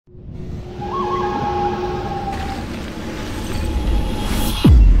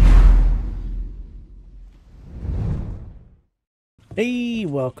Hey,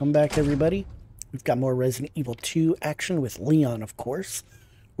 welcome back everybody. We've got more Resident Evil 2 action with Leon, of course.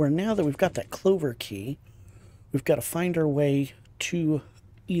 Where now that we've got that clover key, we've got to find our way to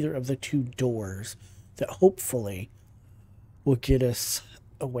either of the two doors that hopefully will get us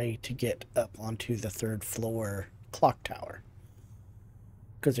a way to get up onto the third floor clock tower.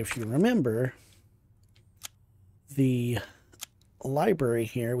 Because if you remember, the library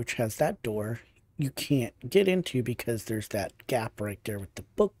here, which has that door, you can't get into because there's that gap right there with the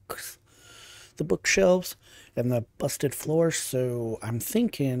books, the bookshelves, and the busted floor. So I'm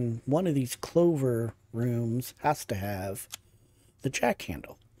thinking one of these clover rooms has to have the jack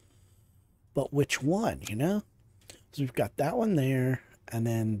handle. But which one, you know? So we've got that one there, and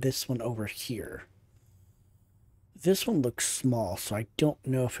then this one over here. This one looks small, so I don't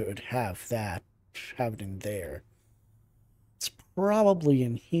know if it would have that, have it in there. It's probably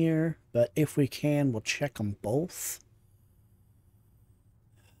in here, but if we can, we'll check them both.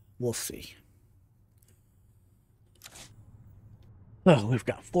 We'll see. Oh, we've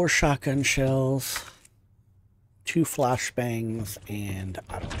got 4 shotgun shells, 2 flashbangs, and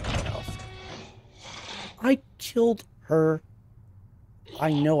I don't know what else. I killed her.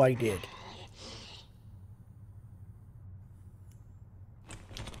 I know I did.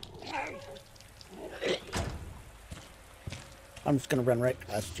 I'm just gonna run right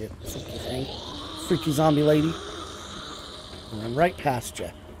past you, freaky thing. Freaky zombie lady. Run right past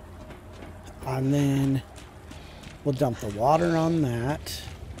you. And then we'll dump the water on that.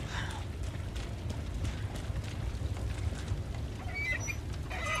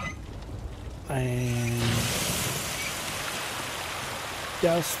 And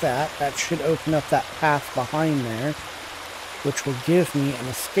just that. That should open up that path behind there, which will give me an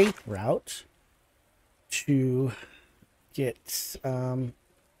escape route to get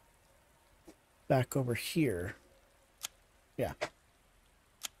back over here. Yeah.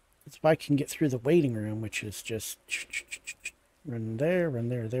 If I can get through the waiting room, which is just run there,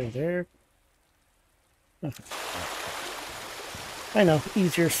 there. I know,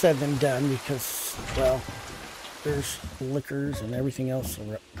 easier said than done because, well, there's liquors and everything else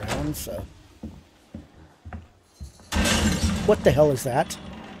around, so. What the hell is that?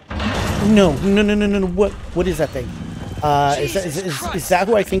 No, what is that thing? Is that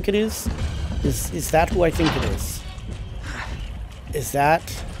who I think it is? Is that who I think it is? Is that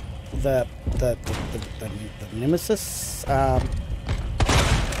the nemesis?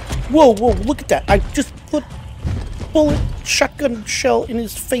 Whoa, look at that. I just put bullet shotgun shell in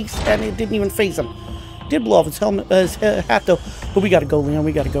his face and it didn't even phase him. Did blow off his helmet, his hat though. But we gotta go, Leon.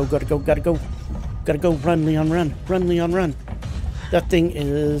 We gotta go. Run, Leon, run. Run, Leon, run. That thing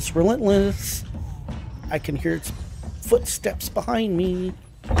is relentless. I can hear its footsteps behind me.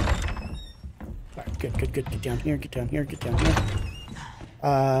 Alright, good. Get down here. We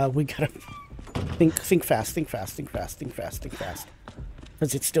gotta think fast. Because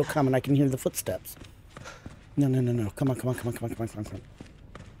it's still coming. I can hear the footsteps. No. Come on.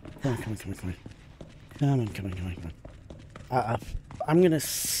 I'm gonna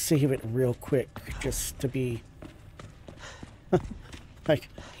save it real quick just to be like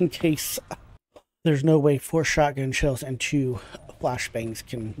in case there's no way 4 shotgun shells and 2 flashbangs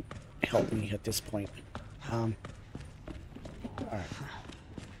can help me at this point. Alright.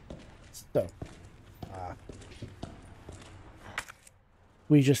 So,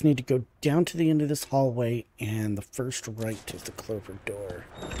 we just need to go down to the end of this hallway, and the first right is the clover door.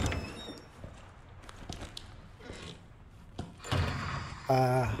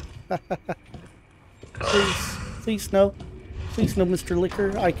 Please no. Please no, Mr.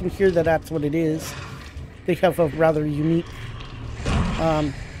 Liquor. I can hear that that's what it is. They have a rather unique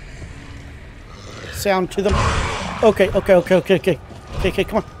sound to them. Okay.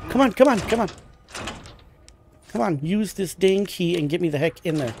 Come on, use this dang key and get me the heck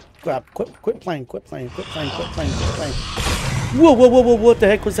in there. Quit playing. Whoa, what the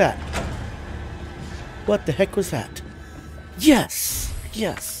heck was that? What the heck was that? Yes,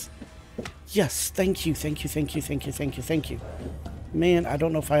 thank you. Man, I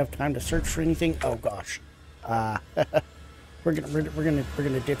don't know if I have time to search for anything. Oh gosh. We're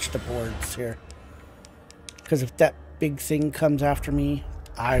gonna ditch the boards here. Because if that big thing comes after me,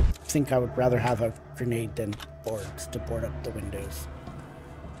 I think I would rather have a grenade than boards to board up the windows.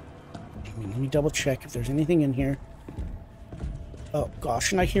 Let me double check if there's anything in here. Oh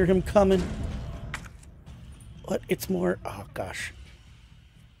gosh, and I hear him coming. What? It's more. Oh gosh.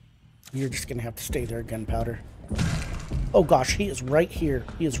 You're just gonna have to stay there, gunpowder. Oh gosh, he is right here.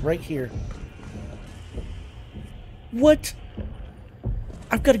 What?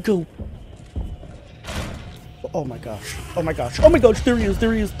 I've got to go. Oh my gosh. Oh my gosh. Oh my gosh. There he is.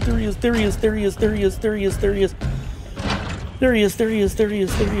 There he is. There he is. There he is. There he is. There he is. There he is. There he is. There he is. There he is. There he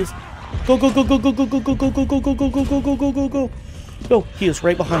is. There he is. Go, go, go, go, go, go, go, go, go, go, go, go, go, go, go, go, go, go, go. Go. He is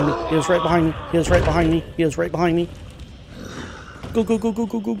right behind me. He is right behind me. He is right behind me. He is right behind me. Go, go, go, go,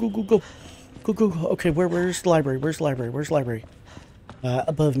 go, go, go, go, go. Go, go, go. Okay, where's the library? Where's the library? Where's the library?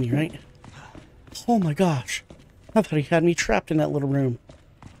 Above me, right? Oh my gosh. I thought he had me trapped in that little room.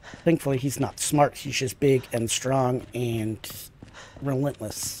 Thankfully, he's not smart. He's just big and strong and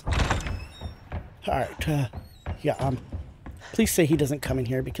relentless. Alright, yeah, please say he doesn't come in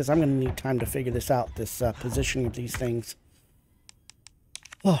here because I'm going to need time to figure this out, this positioning of these things.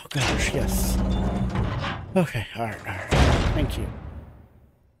 Oh gosh, yes. Okay, alright. Thank you.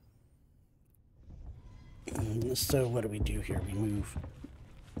 So what do we do here? We move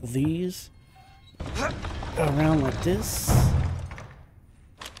these around like this.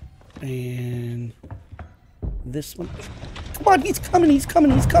 And this one. Come on, he's coming, he's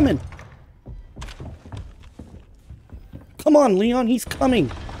coming, he's coming. Come on, Leon, he's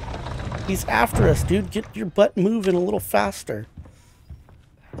coming. He's after us, dude. Get your butt moving a little faster.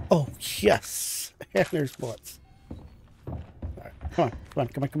 Oh, yes. And there's bullets. Alright, come on, come on,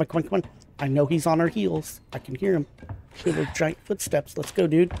 come on, come on, come on, come on. I know he's on our heels. I can hear him. Hear those giant footsteps. Let's go,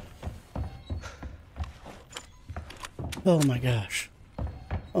 dude. Oh my gosh.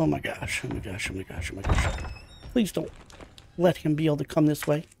 Oh my gosh. Oh my gosh. Oh my gosh. Oh my gosh. Please don't let him be able to come this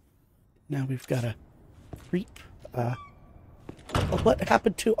way. Now we've got a creep. What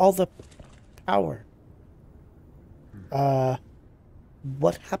happened to all the power?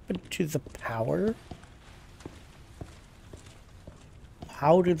 What happened to the power?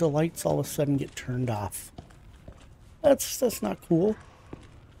 How did the lights all of a sudden get turned off? That's not cool.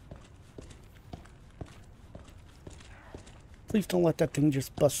 Please don't let that thing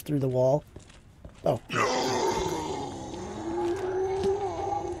just bust through the wall. Oh.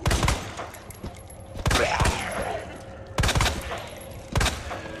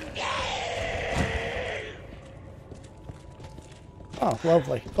 Oh,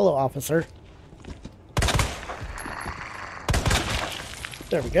 lovely. Hello, officer.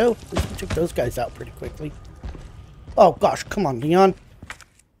 There we go. We took those guys out pretty quickly. Oh gosh, come on, Leon.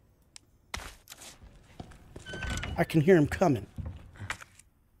 I can hear him coming.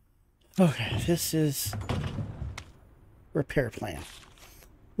 Okay, this is repair plan.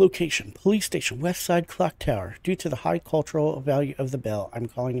 Location, police station, west side clock tower. Due to the high cultural value of the bell, I'm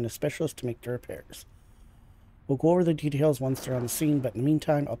calling in a specialist to make the repairs. We'll go over the details once they're on the scene, but in the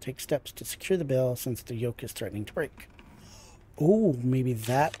meantime, I'll take steps to secure the bell since the yoke is threatening to break. Oh, maybe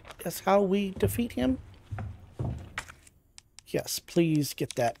that is how we defeat him? Yes, please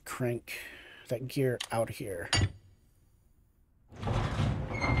get that crank, that gear out of here.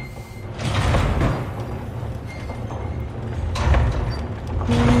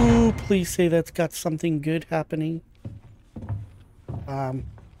 Ooh, please say that's got something good happening.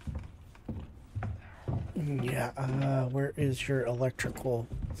 Yeah, where is your electrical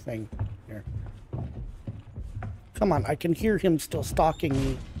thing here? Come on, I can hear him still stalking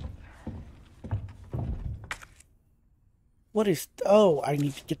me. What is... Oh, I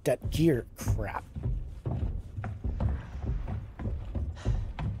need to get that gear. Crap.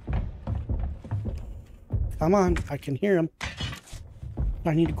 Come on, I can hear him.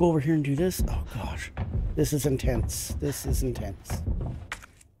 I need to go over here and do this. Oh, gosh. This is intense. This is intense.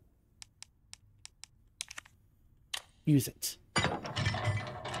 Use it.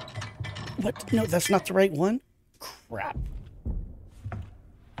 What? No, that's not the right one? Crap.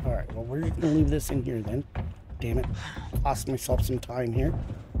 Alright, well, we're just going to leave this in here then. Damn it. Cost myself some time here.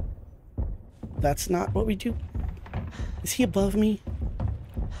 That's not what we do. Is he above me?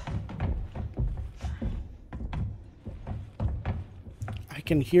 I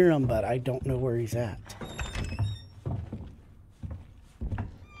can hear him, but I don't know where he's at.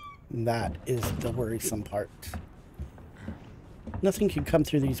 That is the worrisome part. Nothing can come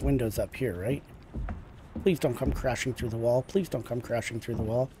through these windows up here, right? Please don't come crashing through the wall. Please don't come crashing through the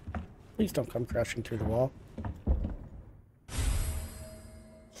wall. Please don't come crashing through the wall.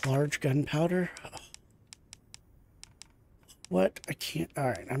 Large gunpowder? What? I can't...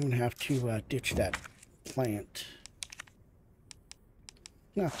 Alright, I'm going to have to ditch that plant.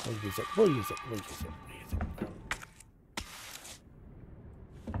 No, we'll use it. We'll use it. We'll use it. We'll use it.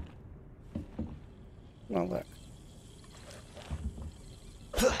 Well, look.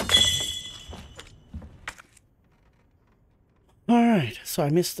 Alright, so I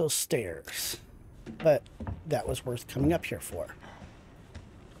missed those stairs. But that was worth coming up here for.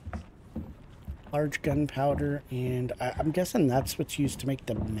 Large gunpowder, and I'm guessing that's what's used to make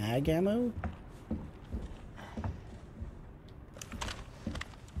the mag ammo?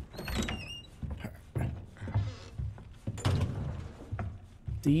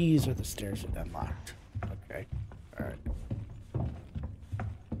 These are the stairs that unlocked. Okay. Alright.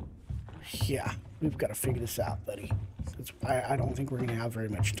 Yeah, we've got to figure this out, buddy. I don't think we're going to have very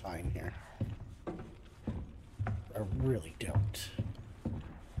much time here. I really don't.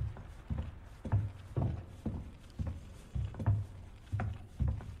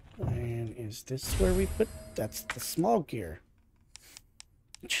 And is this where we put... That's the small gear.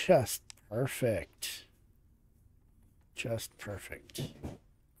 Just perfect. Just perfect.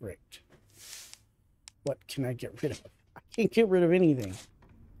 Great. What can I get rid of? I can't get rid of anything.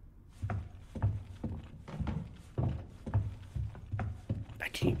 I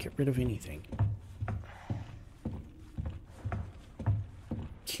can't get rid of anything.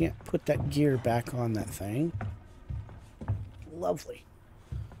 Can't put that gear back on that thing. Lovely.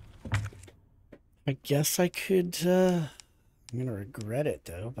 I guess I could, I'm gonna regret it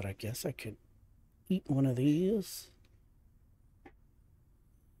though, but I guess I could eat one of these.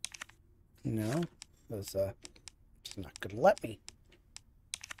 No, because, it's not gonna let me.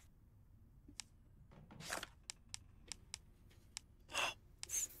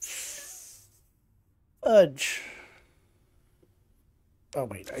 Fudge. Oh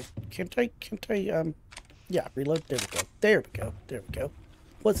wait, can't I, yeah, reload, there we go, there we go, there we go.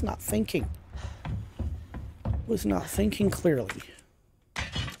 Was not thinking clearly.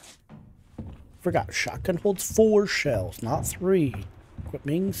 Forgot, shotgun holds 4 shells, not 3. Quit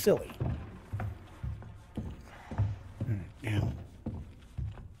being silly. Now.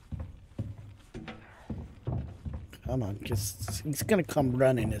 Come on, just, he's gonna come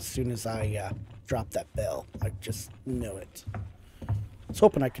running as soon as I, drop that bell. I just know it. I was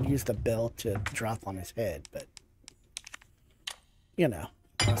hoping I could use the bell to drop on his head, but, you know,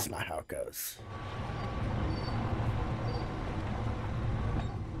 that's not how it goes.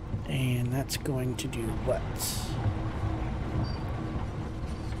 And that's going to do what?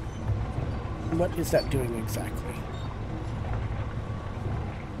 What is that doing exactly?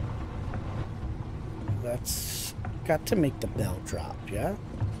 That's got to make the bell drop, yeah?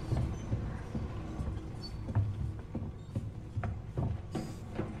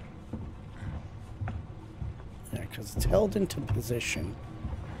 Yeah, because it's held into position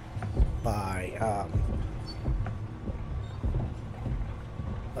by,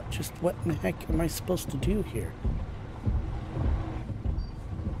 just what in the heck am I supposed to do here?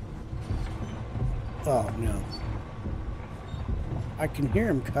 Oh, no. I can hear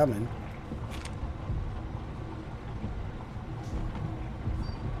him coming.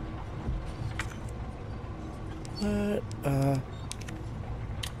 But,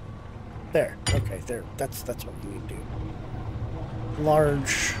 there. Okay, there. That's what we need to do.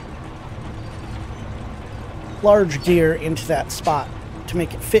 Large gear into that spot to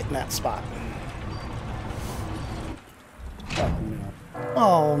make it fit in that spot. Oh no.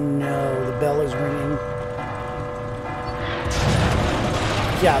 Oh no, the bell is ringing.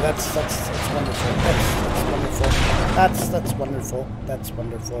 Yeah, that's wonderful. That's wonderful. That's wonderful. That's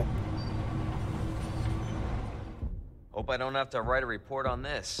wonderful. Hope I don't have to write a report on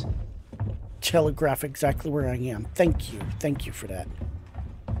this. Telegraph exactly where I am. Thank you. Thank you for that.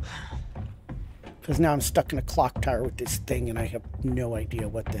 Because now I'm stuck in a clock tower with this thing and I have no idea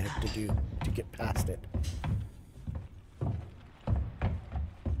what the heck to do to get past it.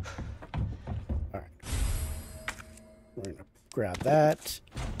 Alright. We're going to grab that.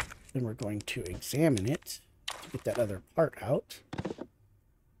 Then we're going to examine it to get that other part out.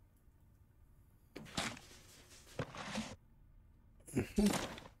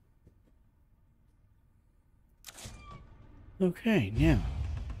 Okay, now.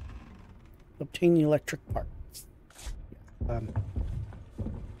 Obtain the electric parts.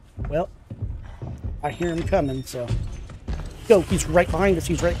 Well, I hear him coming, so go. He's right behind us.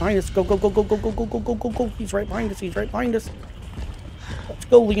 He's right behind us. Go, go, go, go, go, go, go, go, go, go, go. He's right behind us. He's right behind us. Let's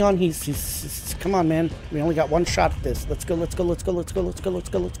go, Leon. He's come on, man. We only got one shot at this. Let's go. Let's go. Let's go. Let's go. Let's go. Let's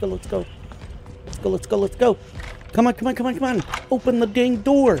go. Let's go. Let's go. Let's go. Let's go. Let's go. Come on. Come on. Come on. Come on. Open the dang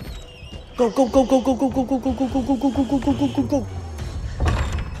door. Go. Go. Go. Go. Go. Go. Go. Go. Go. Go. Go. Go. Go. Go. Go. Go. Go. Go.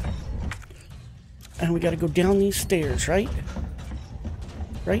 And we got to go down these stairs, right?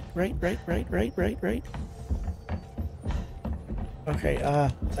 Right. Okay,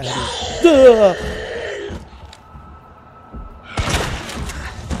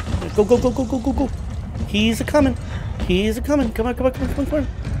 Go, go, go, go, go, go, go. He's a-coming. He's a-coming. Come on, come on, come on, come on, come on.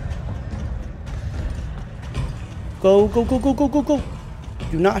 Go, go, go, go, go, go, go.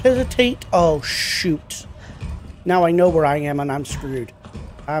 Do not hesitate. Oh, shoot. Now I know where I am and I'm screwed.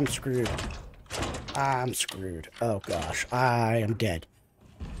 I'm screwed. I'm screwed. Oh, gosh. I am dead.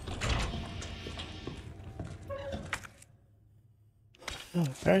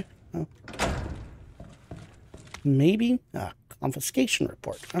 Okay. Oh. Maybe a confiscation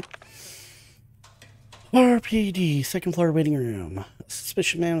report, huh? RPD, second floor waiting room. A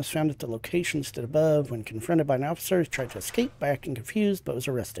suspicious man was found at the location listed above. When confronted by an officer, he tried to escape by acting confused, but was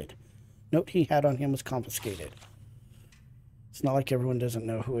arrested. Note he had on him was confiscated. It's not like everyone doesn't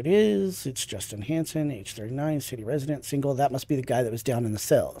know who it is. It's Justin Hansen, age 39, city resident, single. That must be the guy that was down in the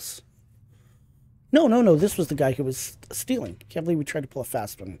cells. No. This was the guy who was stealing. Can't believe we tried to pull a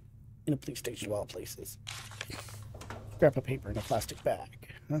fast one in a police station of all places. Grab a paper in a plastic bag.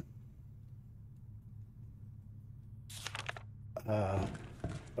 Huh?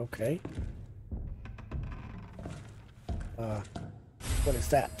 Okay. What is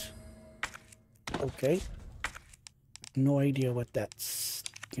that? Okay. No idea what that's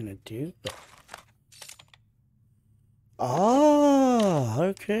gonna do, but... Ah,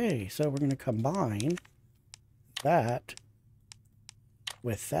 okay. So we're gonna combine that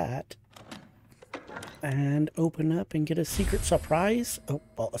with that and open up and get a secret surprise. Oh,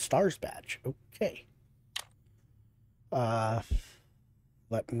 well, a stars badge. Okay.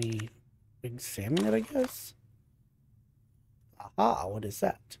 Let me examine it, I guess. Aha, what is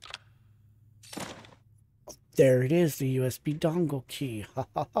that? There it is, the USB dongle key. Ha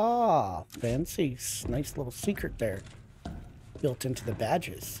ha ha. Fancy. Nice little secret there. Built into the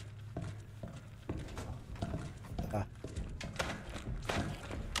badges.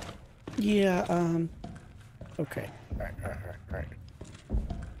 Yeah, okay. Alright.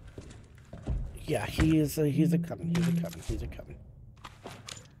 Yeah, he's a coming.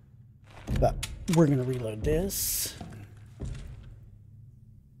 But we're gonna reload this.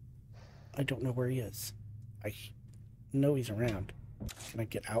 I don't know where he is. I know he's around. Can I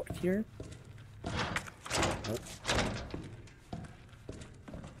get out here? Nope.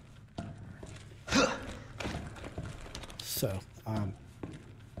 So, alright.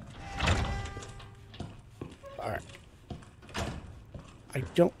 I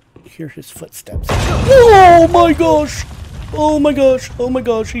don't hear his footsteps. Oh my gosh! Oh my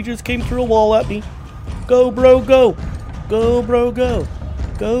gosh, he just came through a wall at me. Go, bro, go! Go, bro, go!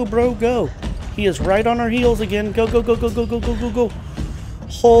 Go, bro, go! He is right on our heels again. Go.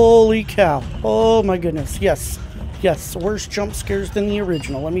 Holy cow. Oh my goodness. Yes. Worse jump scares than the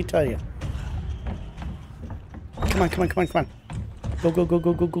original, let me tell you. Come on.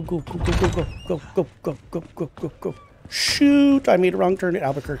 Go. Shoot, I made a wrong turn at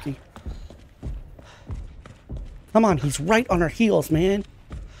Albuquerque. Come on, he's right on our heels, man.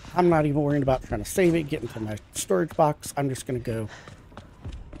 I'm not even worrying about trying to save it, get into my storage box. I'm just going to go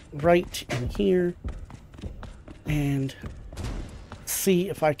right in here and see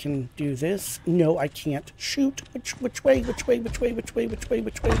if I can do this. No, I can't. Shoot. Which way?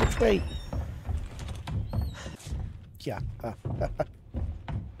 Yeah.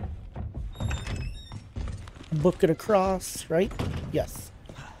 Book it across, right? Yes.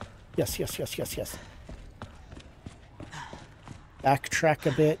 Backtrack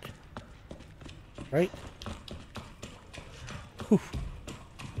a bit. Right?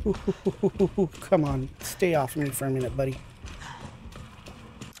 Come on. Stay off me for a minute, buddy.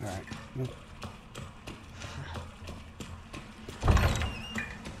 Alright.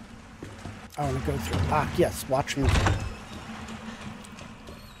 I want to go through. Yes. Watch me.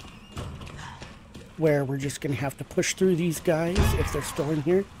 Where we're just going to have to push through these guys if they're still in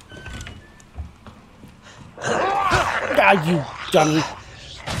here. You dummy.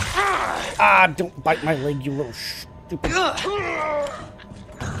 Don't bite my leg, you little stupid.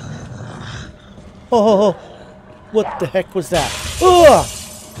 Oh, what the heck was that? Ugh!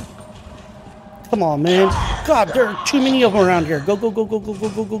 Come on, man. God, there are too many of them around here. Go.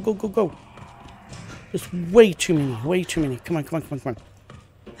 There's way too many. Come on.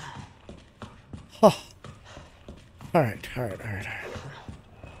 Oh. All right.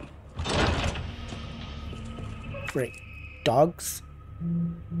 Great. Dogs?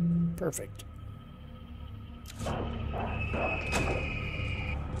 Perfect.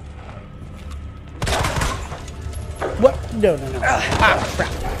 What? No.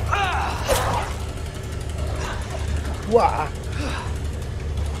 Crap. Wah.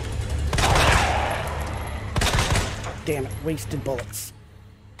 Damn it, wasted bullets.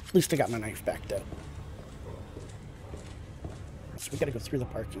 At least I got my knife back, though. So we gotta go through the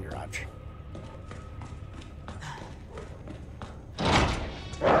parking garage.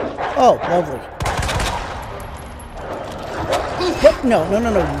 Oh, lovely. What? No,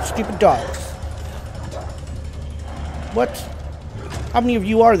 you stupid dogs. What? How many of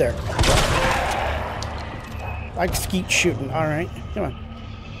you are there? I just keep shooting. Alright, come on.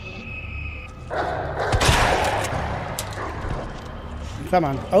 Come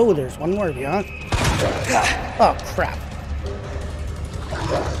on. Oh, there's one more of you, huh? Oh, crap.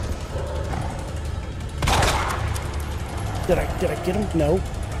 Did I get him? No.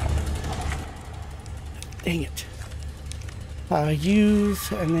 Dang it.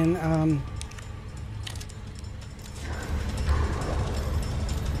 Use, and then,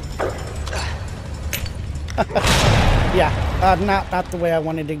 yeah, not the way I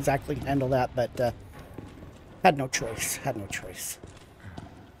wanted to exactly handle that, but, had no choice. Had no choice.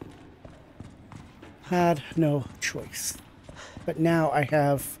 Had no choice. But now I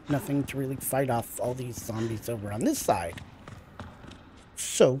have nothing to really fight off all these zombies over on this side.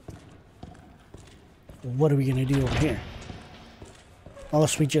 So, what are we going to do over here?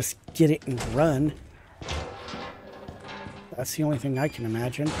 Unless we just get it and run. That's the only thing I can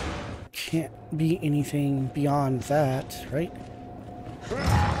imagine. Can't be anything beyond that, right?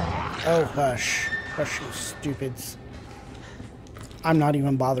 Oh, hush. Hush, you stupids. I'm not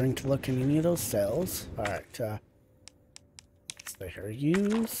even bothering to look in any of those cells. Alright, let's say here,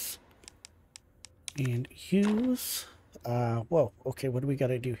 use. And use. Whoa, okay, what do we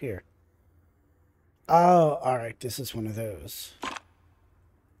gotta do here? Oh, alright, this is one of those.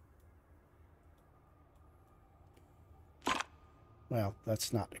 Well,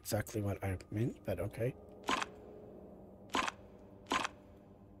 that's not exactly what I meant, but okay.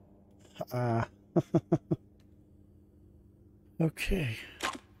 Okay.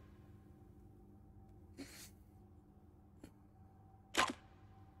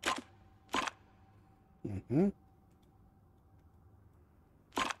 Mm-hmm.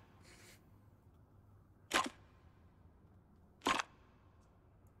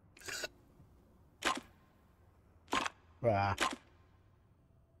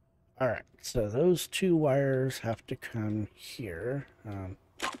 Alright, so those two wires have to come here.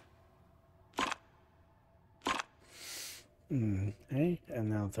 Okay, and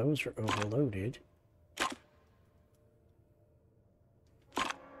now those are overloaded.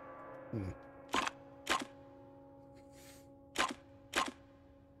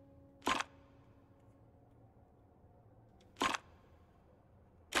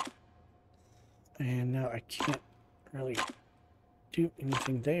 And now I can't really do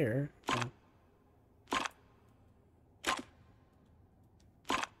anything there.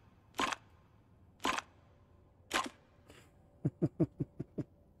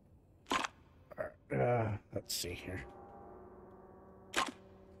 Let's see here.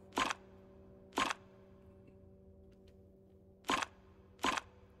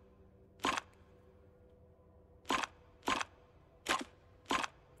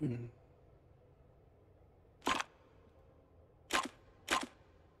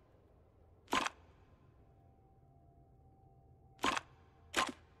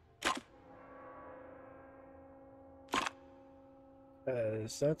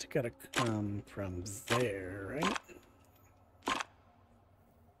 That's gotta come from there, right?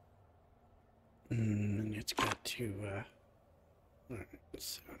 And it's got to, alright,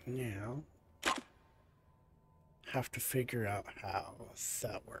 so now, have to figure out how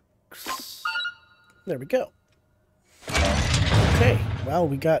that works. There we go. Okay, well,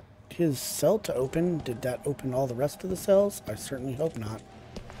 we got his cell to open. Did that open all the rest of the cells? I certainly hope not,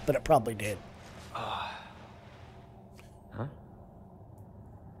 but it probably did. Huh?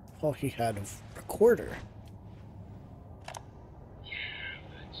 Well, he had a recorder.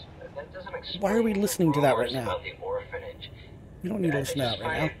 Why are we listening to that right now? We don't need to listen to that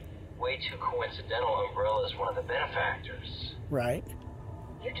right now. Way too coincidental Umbrella is one of the benefactors. Right.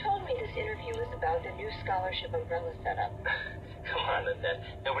 You told me this interview was about the new scholarship Umbrella set up. Come on,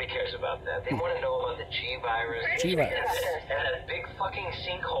 that nobody cares about that. They want to know about the G-Virus. G-Virus. And that big fucking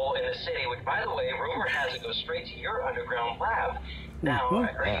sinkhole in the city, which, by the way, rumor has it goes straight to your underground lab. Now,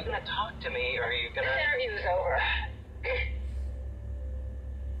 are you going to talk to me, or are you going to... This interview's over.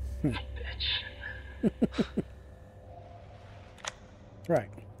 Bitch. Right.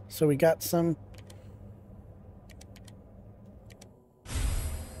 So we got some...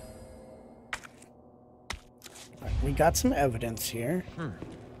 Right, we got some evidence here.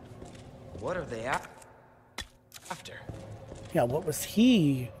 What are they after? Yeah, what was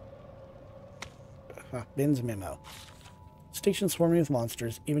he... Ben's memo. Station swarming with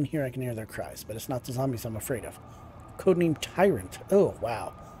monsters. Even here I can hear their cries, but it's not the zombies I'm afraid of. Codename Tyrant. Oh,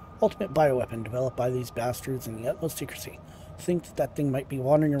 wow. Ultimate bioweapon developed by these bastards in the utmost secrecy. Think that thing might be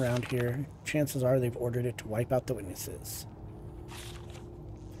wandering around here. Chances are they've ordered it to wipe out the witnesses.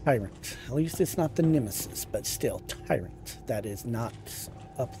 Tyrant. At least it's not the nemesis, but still, Tyrant. That is not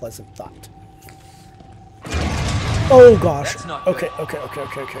a pleasant thought. Oh gosh. Okay.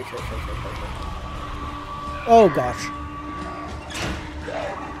 Oh gosh.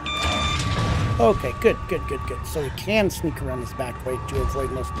 Okay, good. So we can sneak around this back way to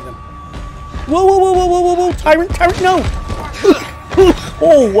avoid most of them. Whoa! Tyrant, no!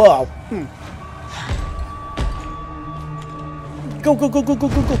 Oh, wow. Go.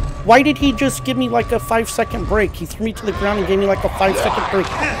 Why did he just give me like a 5-second break? He threw me to the ground and gave me like a 5-second break.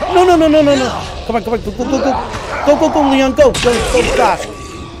 No. Come on, go, Leon, go, gosh.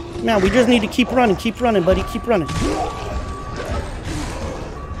 Man, we just need to keep running, buddy, keep running.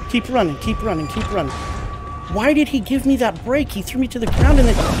 Keep running. Why did he give me that break? He threw me to the ground and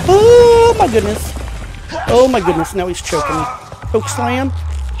then... Oh, my goodness. Now he's choking me. Choke slam?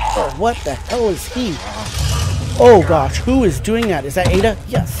 Oh, what the hell is he? Oh, gosh. Who is doing that? Is that Ada?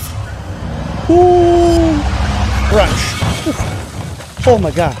 Yes. Ooh. Crunch. Oof. Oh,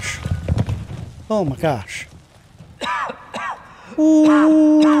 my gosh.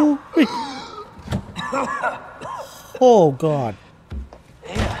 Ooh. Oh, God.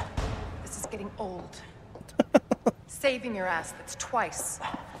 This is getting old. Saving your ass, that's twice.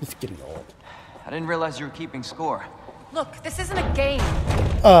 It's getting old. I didn't realize you were keeping score. Look, this isn't a game.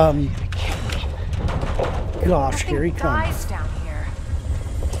 Gosh, here he comes. Dies down here.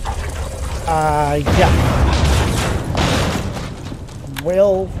 Yeah.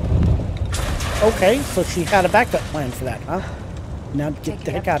 Well, okay, so she had a backup plan for that, huh? Now get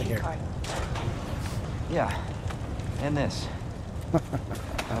the heck out of here. Yeah, and this.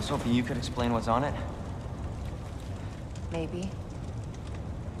 I was hoping you could explain what's on it. Maybe.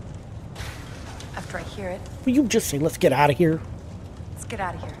 After I hear it. Will you just say, let's get out of here? Let's get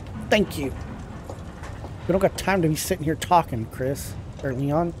out of here. Thank you. We don't got time to be sitting here talking, Chris. Or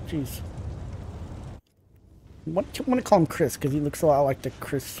Leon. Jeez. I want to call him Chris, because he looks a lot like the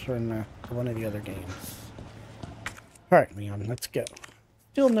Chris from one of the other games. Alright, Leon, let's go.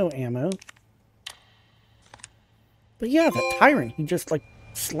 Still no ammo. But yeah, that tyrant, he just, like,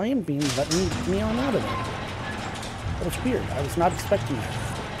 slammed me and let me on out of there. That was weird. I was not expecting that.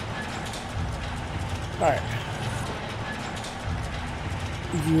 Alright.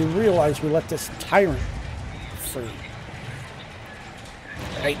 You realize we let this tyrant free.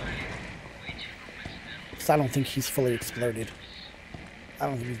 Right? Because I don't think he's fully exploded. I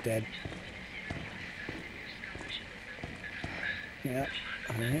don't think he's dead. Yeah,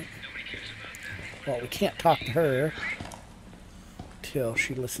 alright. Well, we can't talk to her till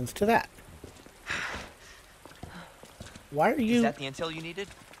she listens to that. Why are you... Is that the intel you needed?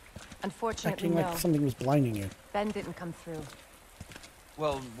 Unfortunately, acting like something was blinding you? Ben didn't come through.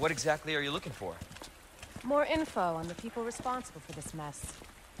 Well, what exactly are you looking for? More info on the people responsible for this mess.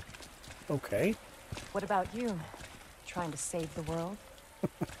 Okay. What about you? Trying to save the world?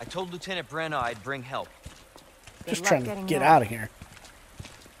 I told Lieutenant Brenna I'd bring help. Just trying to get out of here.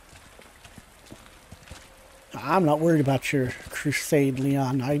 I'm not worried about your crusade,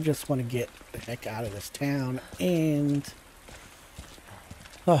 Leon. I just want to get the heck out of this town and...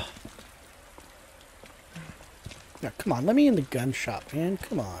 Oh. Now, come on. Let me in the gun shop, man.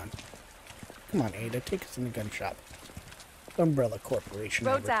 Come on. Come on, Ada. Take us in the gun shop. Umbrella Corporation.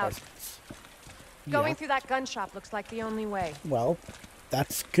 Road's out. Going Yeah. through that gun shop looks like the only way. Well,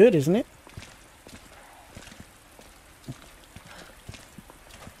 that's good, isn't it?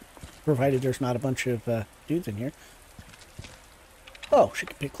 Provided there's not a bunch of dudes in here. Oh, she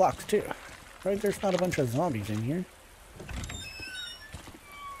can pick clocks too. Right, there's not a bunch of zombies in here.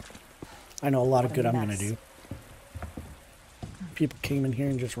 I know a lot of good I'm gonna do. People came in here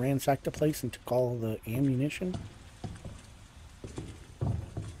and just ransacked the place and took all the ammunition.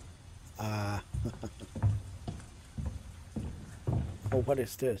 Oh, what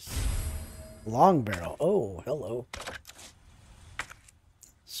is this? Long barrel. Oh, hello.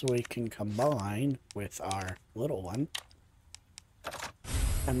 So we can combine with our little one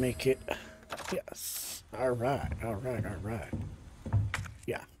and make it, yes. Alright.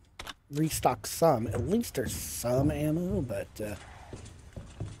 Yeah. Restock some. At least there's some ammo, but,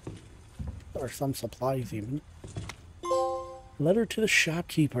 or some supplies even. Letter to the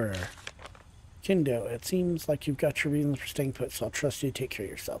shopkeeper. Kendo, it seems like you've got your reasons for staying put, so I'll trust you to take care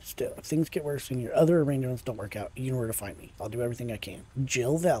of yourself. Still, if things get worse and your other arrangements don't work out, you know where to find me. I'll do everything I can.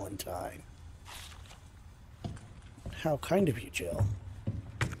 Jill Valentine. How kind of you, Jill.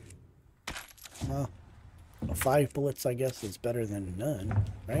 Well, 5 bullets, I guess, is better than none,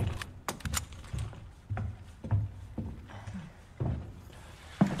 right?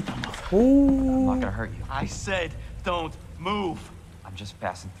 Ooh. I'm not gonna hurt you. I said don't move. I'm just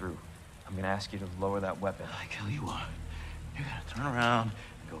passing through. I'm gonna ask you to lower that weapon. I tell you what, you're gonna turn around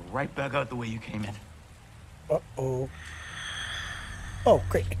and go right back out the way you came in. Uh-oh. Oh,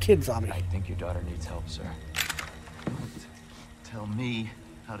 great. A kid zombie. I think your daughter needs help, sir. Don't tell me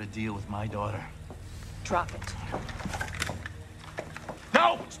how to deal with my daughter. Drop it.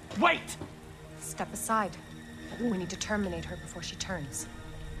 No! Wait! Step aside. We need to terminate her before she turns.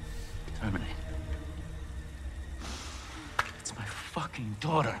 Terminate. It's my fucking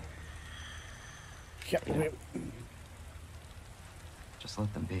daughter. Yeah, wait. Just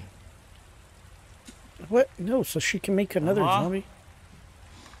let them be. What? No, so she can make another zombie?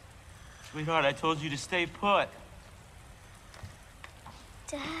 Sweetheart, I told you to stay put.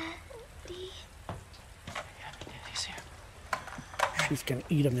 Daddy. Daddy's here. She's gonna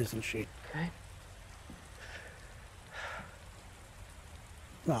eat him, isn't she? Okay.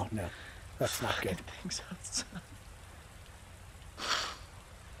 Oh, no. That's not good. Things outside.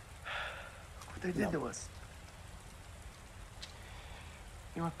 What they did to us.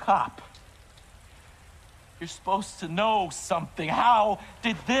 You're a cop. You're supposed to know something. How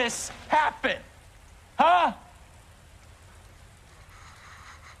did this happen? Huh?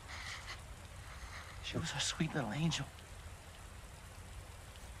 She was our sweet little angel.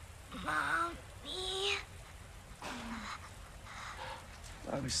 Mommy.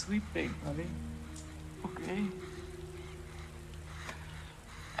 I was sleeping, honey. Okay?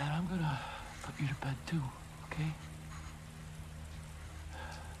 And I'm gonna put you to bed too, okay?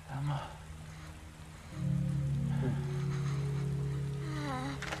 Emma.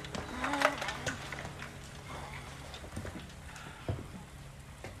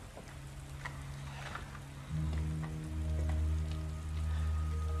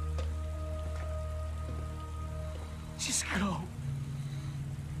 Just go.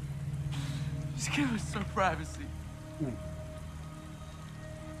 Just give us some privacy.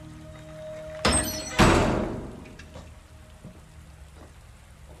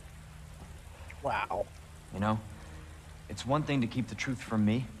 Wow. You know, it's one thing to keep the truth from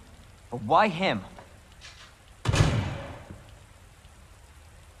me, but why him?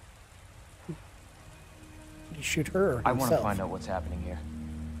 You shoot her or I want to himself? find out what's happening here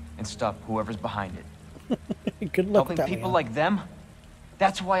and stop whoever's behind it. Good luck with Helping that, people Leon. like them?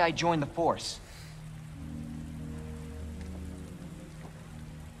 That's why I joined the force.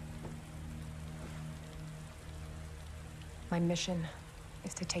 My mission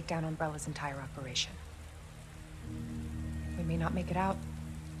is to take down Umbrella's entire operation. We may not make it out.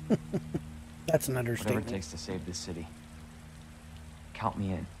 That's an Whatever understatement. it takes to save this city. Count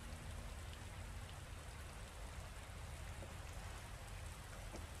me in.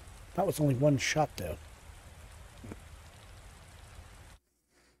 That was only one shot, though.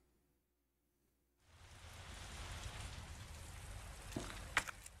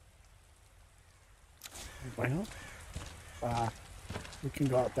 Well, we can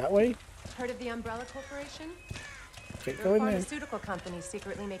go out that way. Heard of the Umbrella Corporation? Okay, They're go a in there. pharmaceutical company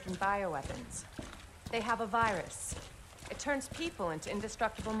secretly making bioweapons. They have a virus. It turns people into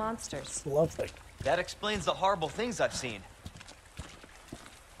indestructible monsters. Lovely. That explains the horrible things I've seen.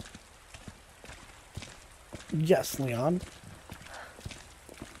 Yes, Leon.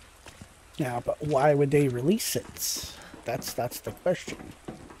 Yeah, but why would they release it? That's the question.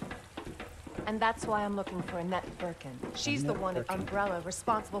 And that's why I'm looking for Annette Birkin. She's the Annette one at Birkin. Umbrella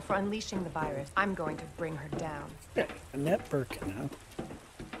responsible for unleashing the virus. I'm going to bring her down. Yeah, Annette Birkin, huh?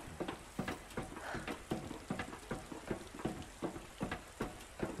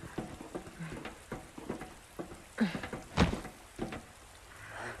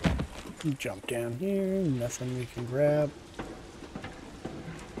 Jump down here, nothing we can grab.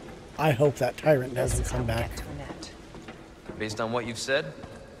 I hope that tyrant This doesn't is how come we back. get to Annette. Based on what you've said,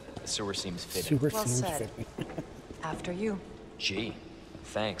 the sewer seems fitting. Super Well seems said. fitting. After you. Gee,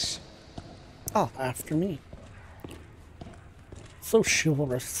 thanks. Ah, after me. So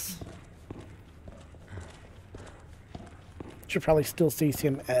chivalrous. She probably still sees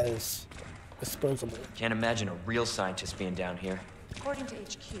him as disposable. Can't imagine a real scientist being down here. According to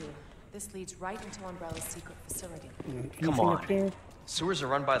HQ, this leads right into Umbrella's secret facility. Come Anything on. up here? Sewers are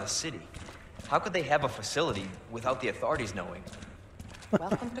run by the city. How could they have a facility without the authorities knowing?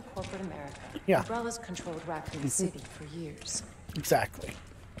 Welcome to corporate America. Yeah. Umbrella's controlled Raccoon City for years. Exactly.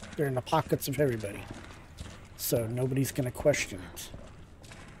 They're in the pockets of everybody. So nobody's going to question it.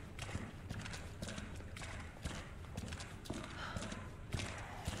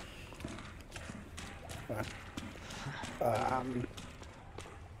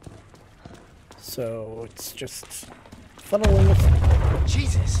 So it's just funneling us.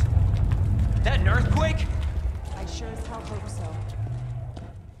 Jesus! That an earthquake? I sure as hell hope so.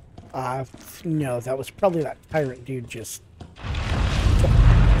 No, that was probably that tyrant dude just...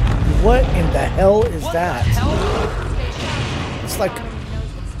 What in the hell is What that? the hell? It's like... Knows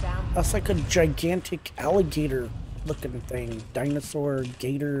what's down. That's like a gigantic alligator looking thing. Dinosaur,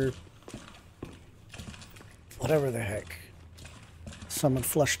 gator, whatever the heck. Someone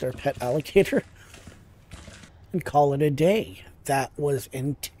flushed their pet alligator and call it a day. That was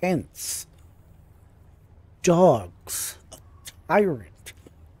intense. Dogs, a tyrant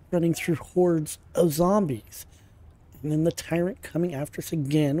running through hordes of zombies. And then the tyrant coming after us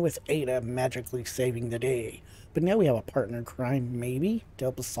again with Ada magically saving the day. But now we have a partner in crime, maybe, to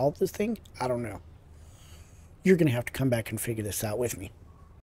help us solve this thing? I don't know. You're going to have to come back and figure this out with me.